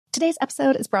Today's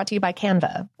episode is brought to you by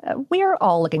Canva. We're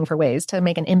all looking for ways to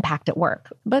make an impact at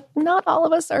work, but not all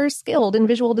of us are skilled in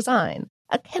visual design.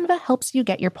 Canva helps you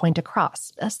get your point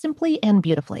across, simply and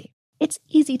beautifully. It's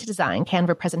easy to design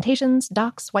Canva presentations,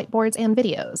 docs, whiteboards, and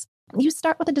videos. You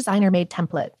start with a designer-made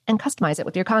template and customize it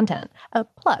with your content.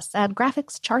 Plus, add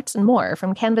graphics, charts, and more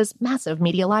from Canva's massive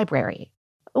media library.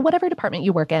 Whatever department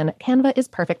you work in, Canva is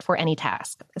perfect for any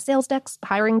task. Sales decks,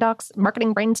 hiring docs,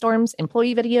 marketing brainstorms,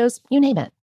 employee videos, you name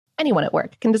it. Anyone at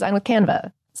work can design with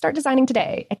Canva. Start designing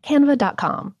today at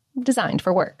canva.com. Designed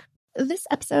for work. This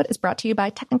episode is brought to you by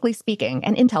Technically Speaking,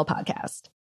 an Intel podcast.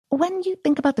 When you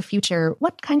think about the future,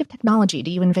 what kind of technology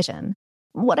do you envision?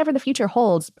 Whatever the future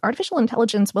holds, artificial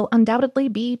intelligence will undoubtedly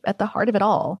be at the heart of it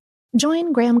all.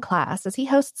 Join Graham Class as he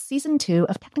hosts Season 2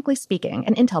 of Technically Speaking,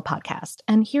 an Intel podcast,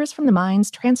 and hears from the minds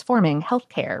transforming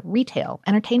healthcare, retail,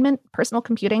 entertainment, personal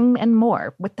computing, and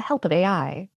more with the help of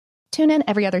AI. Tune in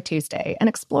every other Tuesday and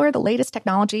explore the latest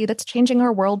technology that's changing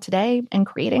our world today and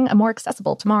creating a more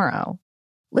accessible tomorrow.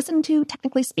 Listen to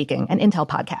Technically Speaking, an Intel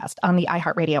podcast on the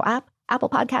iHeartRadio app, Apple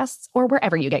Podcasts, or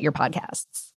wherever you get your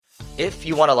podcasts. If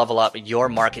you want to level up your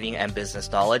marketing and business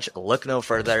knowledge, look no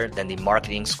further than the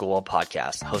Marketing School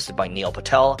podcast, hosted by Neil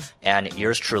Patel and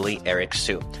yours truly, Eric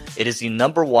Su. It is the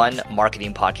 #1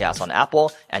 marketing podcast on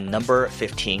Apple and number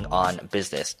 15 on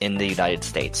business in the United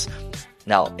States.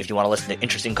 Now, if you want to listen to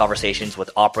interesting conversations with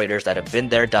operators that have been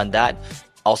there, done that,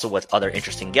 also with other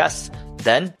interesting guests,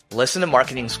 then listen to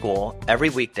Marketing School every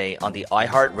weekday on the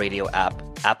iHeartRadio app,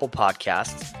 Apple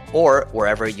Podcasts, or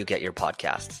wherever you get your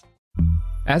podcasts.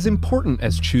 As important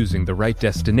as choosing the right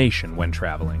destination when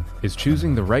traveling is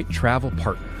choosing the right travel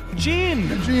partner. Gene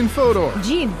Fodor.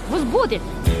 Gene, was good.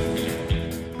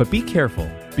 But be careful,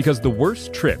 because the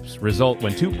worst trips result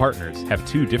when two partners have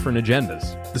two different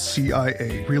agendas. The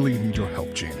CIA really need your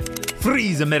help, Gene.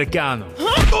 Freeze, Americano.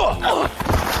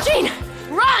 Gene,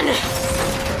 run!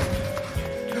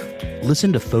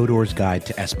 Listen to Fodor's Guide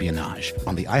to Espionage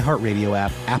on the iHeartRadio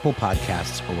app, Apple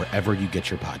Podcasts, or wherever you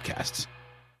get your podcasts.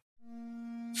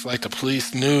 It's like the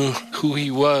police knew who he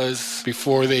was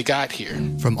before they got here.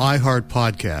 From iHeart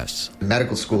Podcasts. The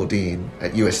medical school dean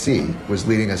at USC was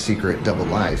leading a secret double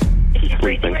life. She's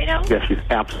breathing right now? Yes, she's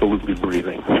absolutely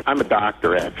breathing. I'm a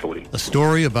doctor, actually. A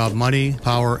story about money,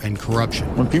 power, and corruption.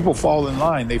 When people fall in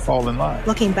line, they fall in line.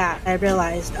 Looking back, I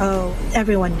realized,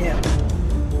 everyone knew.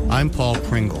 I'm Paul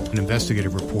Pringle, an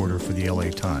investigative reporter for the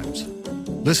LA Times.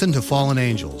 Listen to Fallen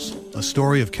Angels, a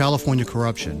story of California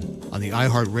corruption on the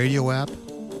iHeartRadio app,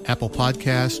 Apple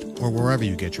Podcast, or wherever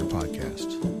you get your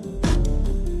podcasts.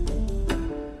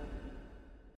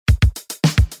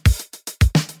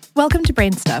 Welcome to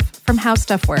Brain Stuff from How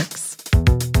Stuff Works.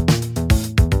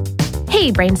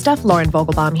 Hey, Brain Stuff, Lauren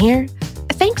Vogelbaum here.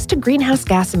 Thanks to greenhouse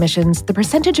gas emissions, the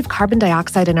percentage of carbon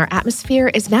dioxide in our atmosphere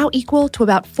is now equal to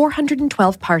about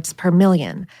 412 parts per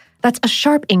million. That's a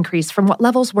sharp increase from what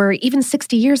levels were even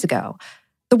 60 years ago.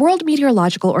 The World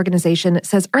Meteorological Organization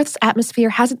says Earth's atmosphere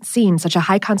hasn't seen such a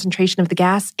high concentration of the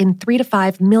gas in 3 to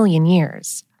 5 million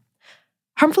years.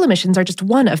 Harmful emissions are just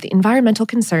one of the environmental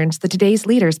concerns that today's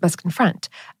leaders must confront.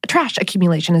 Trash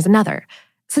accumulation is another.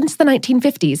 Since the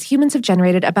 1950s, humans have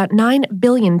generated about 9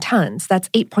 billion tons, that's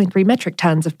 8.3 metric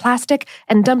tons of plastic,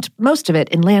 and dumped most of it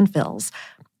in landfills.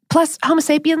 Plus, Homo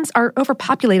sapiens are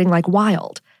overpopulating like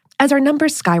wild. As our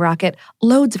numbers skyrocket,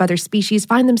 loads of other species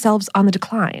find themselves on the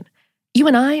decline. You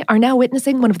and I are now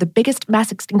witnessing one of the biggest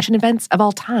mass extinction events of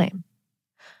all time.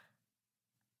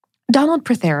 Donald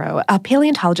Prothero, a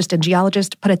paleontologist and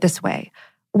geologist, put it this way: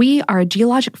 we are a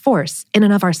geologic force in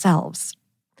and of ourselves.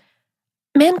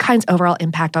 Mankind's overall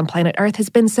impact on planet Earth has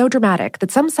been so dramatic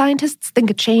that some scientists think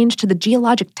a change to the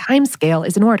geologic timescale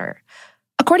is in order.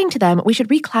 According to them, we should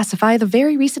reclassify the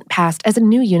very recent past as a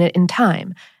new unit in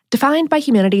time, defined by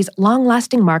humanity's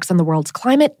long-lasting marks on the world's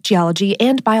climate, geology,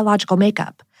 and biological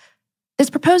makeup. This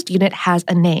proposed unit has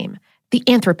a name, the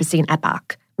Anthropocene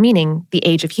epoch, meaning the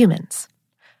age of humans.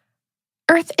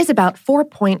 Earth is about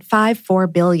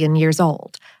 4.54 billion years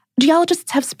old.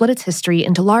 Geologists have split its history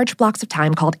into large blocks of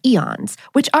time called eons,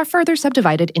 which are further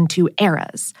subdivided into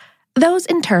eras. Those,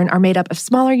 in turn, are made up of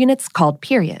smaller units called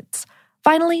periods.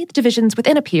 Finally, the divisions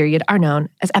within a period are known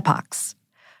as epochs.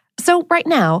 So right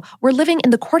now, we're living in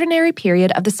the Quaternary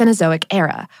period of the Cenozoic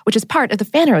era, which is part of the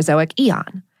Phanerozoic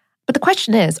eon. But the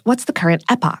question is, what's the current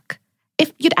epoch?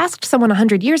 If you'd asked someone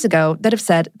 100 years ago, they'd have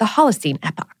said the Holocene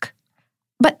epoch.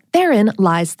 But therein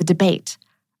lies the debate.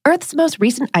 Earth's most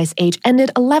recent ice age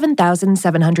ended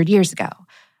 11,700 years ago.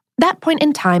 That point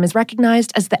in time is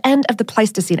recognized as the end of the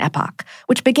Pleistocene epoch,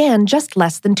 which began just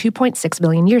less than 2.6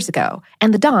 million years ago,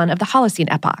 and the dawn of the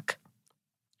Holocene epoch.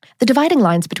 The dividing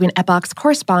lines between epochs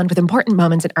correspond with important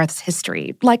moments in Earth's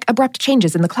history, like abrupt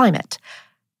changes in the climate.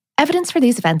 Evidence for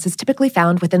these events is typically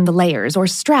found within the layers or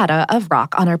strata of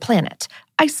rock on our planet.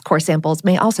 Ice core samples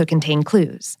may also contain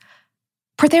clues.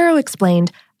 Prothero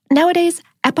explained, nowadays,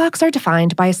 epochs are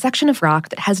defined by a section of rock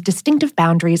that has distinctive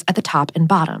boundaries at the top and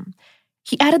bottom.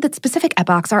 He added that specific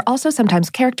epochs are also sometimes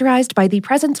characterized by the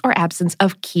presence or absence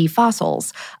of key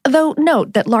fossils, though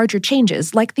note that larger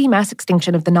changes, like the mass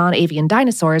extinction of the non-avian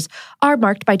dinosaurs, are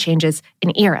marked by changes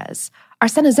in eras. Our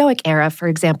Cenozoic era, for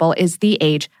example, is the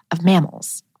age of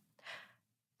mammals.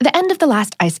 The end of the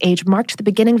last ice age marked the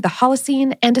beginning of the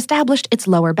Holocene and established its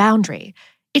lower boundary.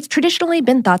 It's traditionally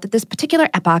been thought that this particular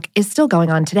epoch is still going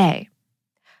on today.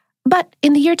 But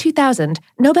in the year 2000,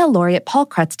 Nobel laureate Paul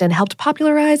Crutzen helped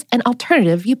popularize an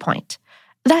alternative viewpoint.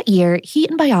 That year, he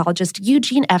and biologist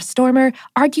Eugene F. Stormer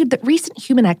argued that recent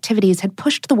human activities had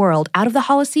pushed the world out of the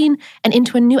Holocene and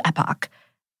into a new epoch.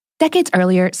 Decades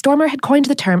earlier, Stormer had coined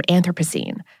the term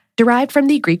Anthropocene, derived from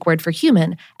the Greek word for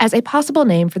human, as a possible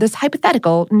name for this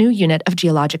hypothetical new unit of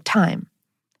geologic time.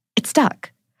 It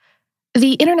stuck.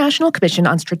 The International Commission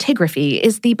on Stratigraphy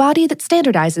is the body that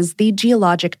standardizes the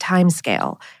geologic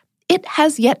timescale. It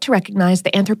has yet to recognize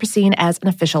the Anthropocene as an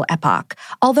official epoch,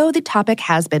 although the topic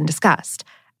has been discussed.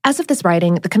 As of this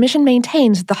writing, the Commission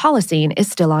maintains the Holocene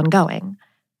is still ongoing.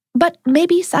 But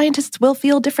maybe scientists will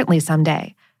feel differently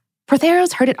someday.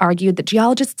 Prothero's heard it argued that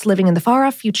geologists living in the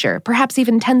far-off future, perhaps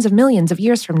even tens of millions of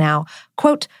years from now,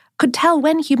 quote, could tell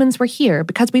when humans were here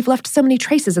because we've left so many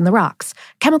traces in the rocks,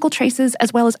 chemical traces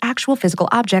as well as actual physical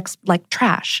objects like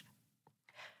trash.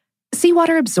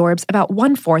 Seawater absorbs about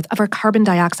 1/4 of our carbon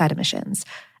dioxide emissions.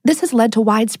 This has led to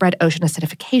widespread ocean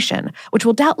acidification, which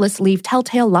will doubtless leave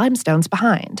telltale limestones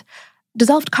behind.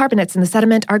 Dissolved carbonates in the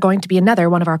sediment are going to be another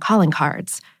one of our calling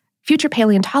cards. Future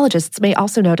paleontologists may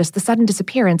also notice the sudden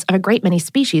disappearance of a great many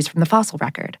species from the fossil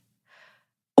record.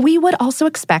 We would also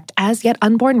expect as yet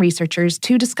unborn researchers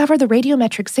to discover the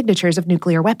radiometric signatures of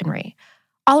nuclear weaponry.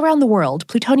 All around the world,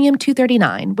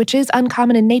 plutonium-239, which is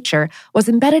uncommon in nature, was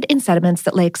embedded in sediments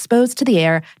that lay exposed to the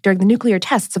air during the nuclear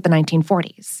tests of the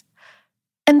 1940s.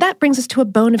 And that brings us to a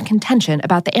bone of contention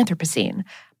about the Anthropocene.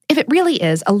 If it really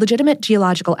is a legitimate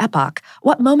geological epoch,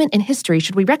 what moment in history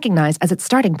should we recognize as its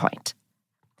starting point?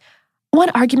 One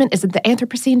argument is that the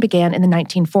Anthropocene began in the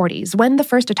 1940s, when the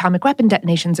first atomic weapon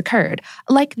detonations occurred,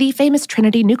 like the famous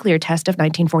Trinity nuclear test of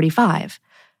 1945.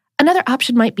 Another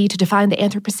option might be to define the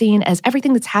Anthropocene as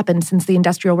everything that's happened since the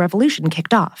Industrial Revolution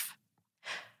kicked off.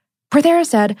 Prothero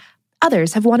said,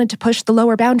 others have wanted to push the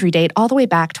lower boundary date all the way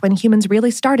back to when humans really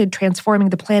started transforming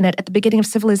the planet at the beginning of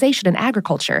civilization and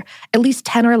agriculture, at least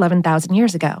 10 or 11,000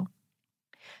 years ago.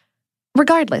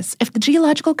 Regardless, if the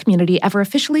geological community ever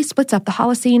officially splits up the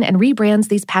Holocene and rebrands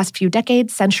these past few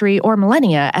decades, century, or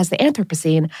millennia as the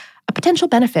Anthropocene, a potential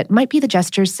benefit might be the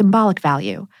gesture's symbolic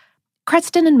value.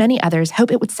 Crutzen and many others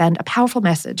hope it would send a powerful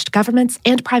message to governments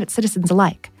and private citizens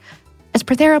alike. As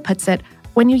Prothero puts it,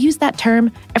 when you use that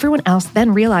term, everyone else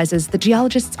then realizes that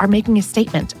geologists are making a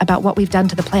statement about what we've done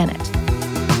to the planet.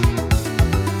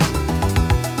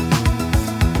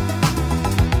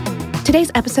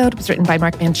 Today's episode was written by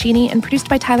Mark Mancini and produced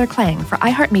by Tyler Klang for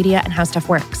iHeartMedia and How Stuff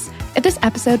Works. If this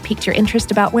episode piqued your interest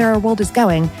about where our world is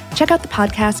going, check out the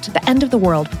podcast The End of the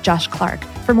World with Josh Clark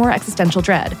for more existential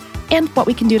dread and what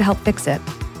we can do to help fix it.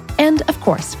 And, of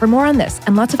course, for more on this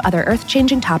and lots of other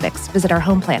earth-changing topics, visit our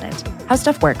home planet,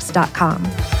 howstuffworks.com.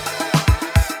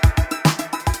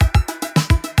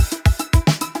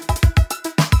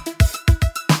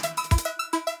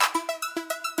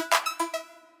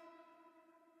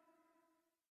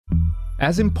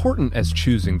 As important as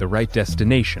choosing the right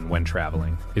destination when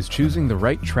traveling is choosing the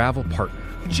right travel partner.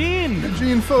 Gene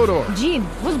Fodor. Gene,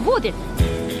 was будет?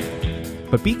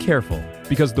 But be careful,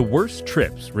 because the worst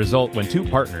trips result when two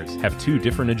partners have two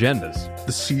different agendas.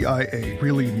 The CIA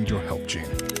really need your help, Gene.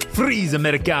 Freeze,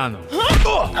 Americano!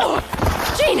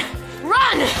 Gene,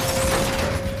 run!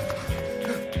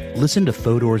 Listen to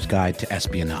Fodor's Guide to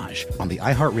Espionage on the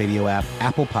iHeartRadio app,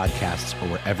 Apple Podcasts, or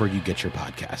wherever you get your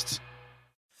podcasts.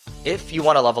 If you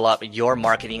want to level up your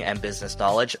marketing and business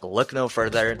knowledge, look no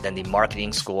further than the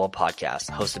Marketing School podcast,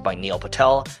 hosted by Neil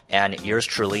Patel and yours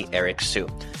truly, Eric Su.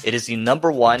 It is the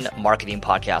 #1 marketing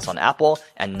podcast on Apple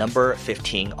and number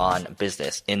 15 on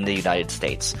business in the United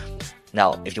States.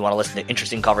 Now, if you want to listen to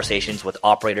interesting conversations with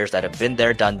operators that have been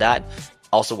there, done that,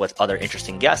 also with other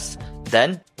interesting guests,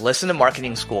 then listen to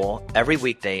Marketing School every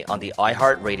weekday on the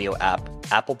iHeartRadio app,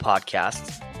 Apple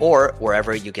Podcasts, or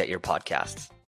wherever you get your podcasts.